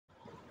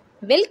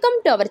Welcome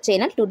to our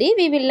channel. Today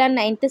we will learn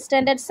 9th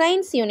standard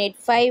science unit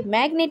 5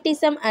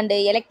 magnetism and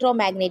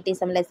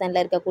electromagnetism lesson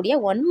la irukkudiya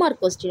one mark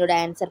question oda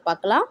answer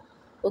paakalam.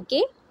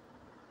 Okay,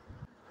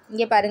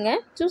 inge parunga,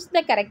 choose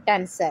the correct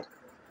answer.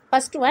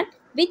 First one,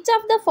 which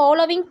of the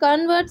following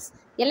converts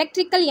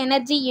electrical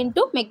energy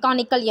into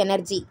mechanical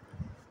energy?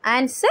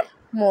 Answer,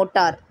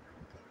 motor.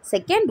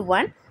 Second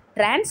one,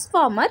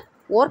 transformer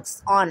works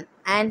on.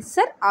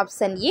 Answer,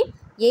 option A,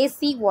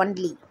 AC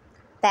only.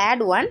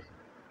 Third one,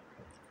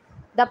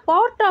 the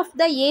part of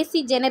the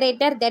AC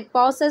generator that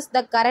passes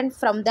the current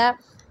from the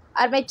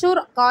armature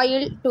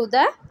coil to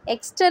the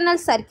external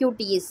circuit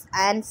is.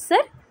 Answer,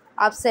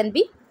 option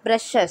B,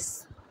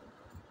 brushes.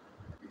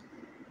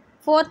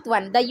 Fourth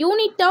one, the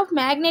unit of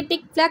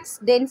magnetic flux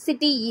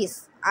density is.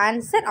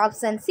 Answer,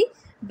 option C,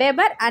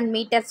 Weber and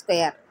meter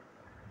square.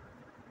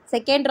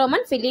 Second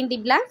Roman, fill in the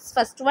blanks.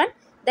 First one,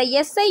 the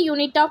SI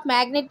unit of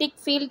magnetic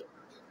field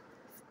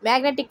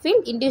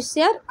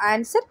inducer.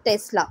 Answer,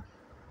 Tesla.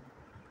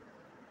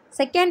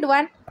 Second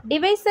one,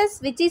 devices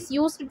which is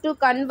used to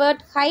convert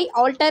high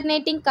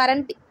alternating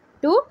current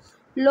to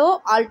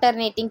low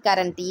alternating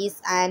current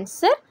is.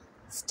 Answer,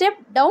 step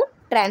down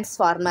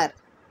transformer.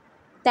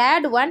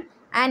 Third one,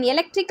 an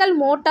electrical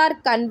motor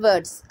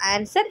converts.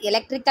 Answer,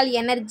 electrical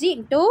energy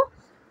into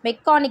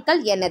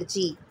mechanical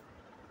energy.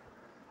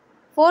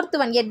 Fourth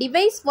one, a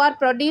device for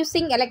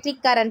producing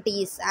electric current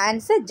is.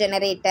 Answer,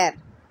 generator.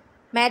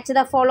 Match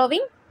the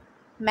following.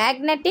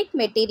 Magnetic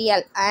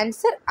material.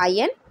 Answer,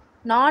 iron.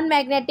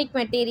 Non-magnetic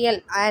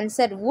material.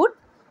 Answer, wood.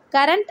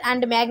 Current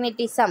and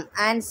magnetism.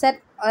 Answer,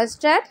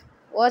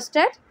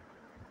 worsted.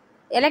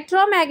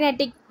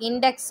 Electromagnetic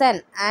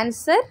induction.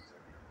 Answer,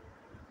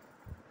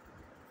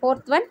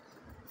 fourth one,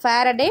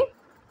 Faraday.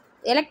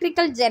 Electric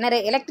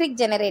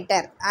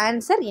generator.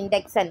 Answer,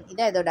 induction.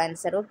 This is the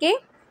answer. Okay.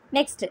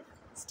 Next,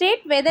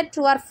 state whether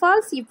true or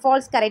false. If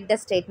false, correct the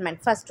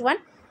statement. First one,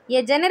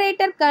 a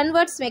generator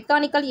converts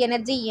mechanical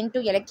energy into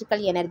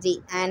electrical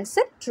energy.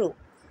 Answer, true.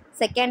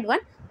 Second one,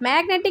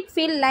 magnetic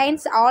field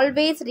lines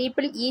always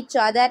repel each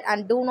other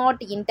and do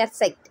not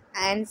intersect.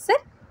 Answer,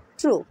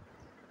 true.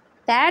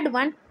 Third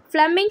one,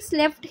 Fleming's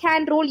left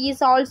hand rule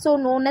is also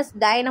known as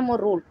dynamo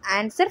rule.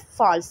 Answer,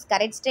 false.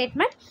 Correct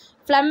statement.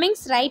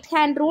 Fleming's right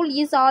hand rule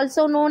is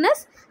also known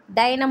as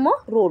dynamo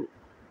rule.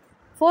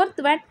 Fourth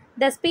one,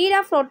 the speed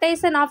of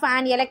rotation of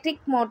an electric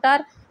motor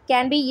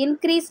can be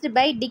increased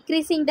by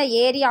decreasing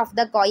the area of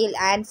the coil.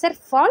 Answer,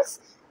 false.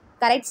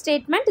 Correct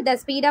statement. The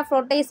speed of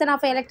rotation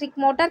of electric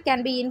motor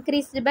can be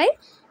increased by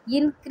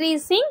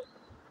increasing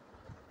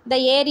the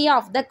area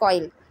of the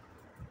coil.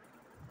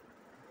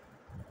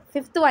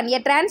 Fifth one,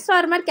 a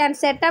transformer can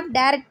set up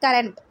direct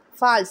current.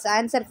 False.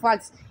 Answer,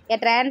 false. A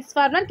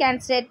transformer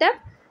can set up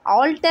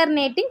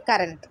alternating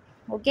current.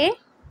 Okay.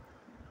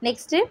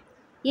 Next,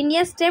 in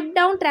a step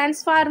down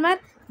transformer,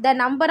 the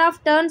number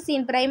of turns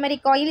in primary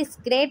coil is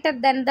greater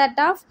than that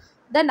of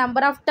the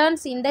number of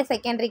turns in the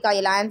secondary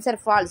coil. Answer,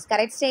 false.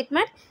 Correct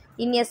statement.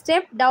 In a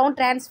step down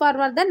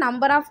transformer, the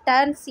number of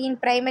turns in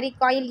primary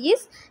coil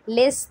is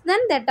less than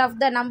that of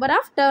the number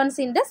of turns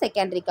in the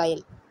secondary coil.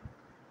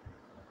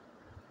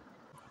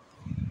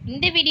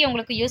 இந்த video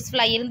உங்களுக்கு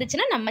யூஸ்ஃபுல்லா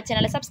இருந்துச்சுன்னா நம்ம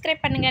சேனலை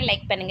subscribe பண்ணுங்க,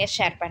 like பண்ணுங்க,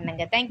 share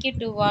பண்ணுங்க. Thank you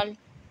to all.